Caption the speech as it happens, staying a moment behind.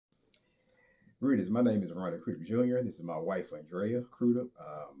Greetings. My name is Ronnie Crudup Jr. This is my wife, Andrea Crudup.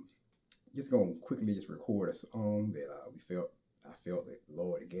 Just going to quickly just record a song that I felt that the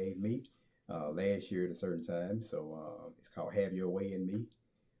Lord gave me last year at a certain time. So it's called "Have Your Way in Me."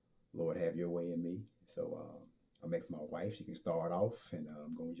 Lord, have Your way in me. So I'm asking my wife. She can start off, and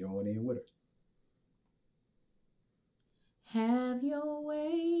I'm going to join in with her. Have your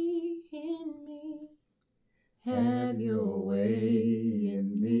way in me. Have your way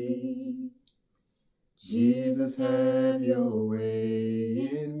in me. Jesus, have your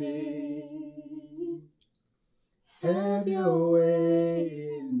way in me. Have your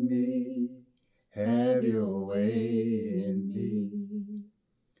way in me. Have your way in me.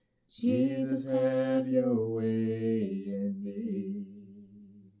 Jesus, have your way in me.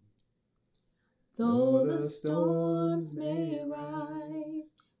 Though the storms may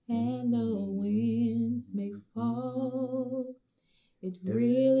rise and the winds may fall, it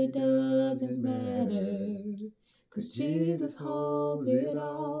really doesn't matter, 'cause Jesus holds it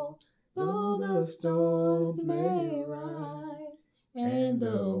all. Though the storms may rise and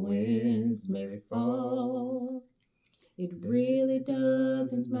the winds may fall, it really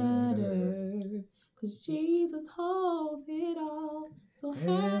doesn't matter, 'cause Jesus holds it all. So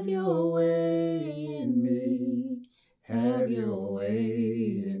have your way in me. Have your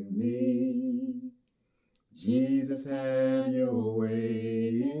way in me. Jesus, have your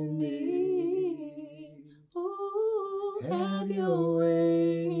way in me. Oh, Have your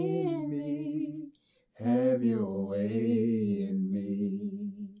way in me. Have your way in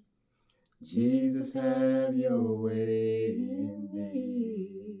me. Jesus, have your way in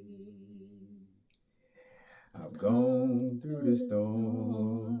me. I've gone through the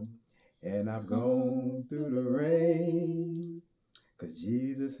storm and I've gone through the rain, 'cause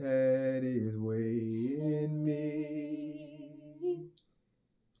Jesus had his way in me.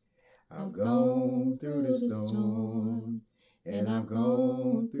 I've gone through the storm and I've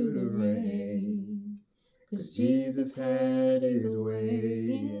gone through the rain, 'cause Jesus had his way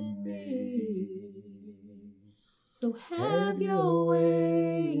in me. So Have your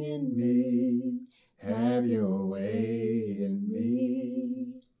way in me. Have your way in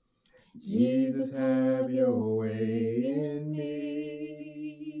me. Jesus, have your way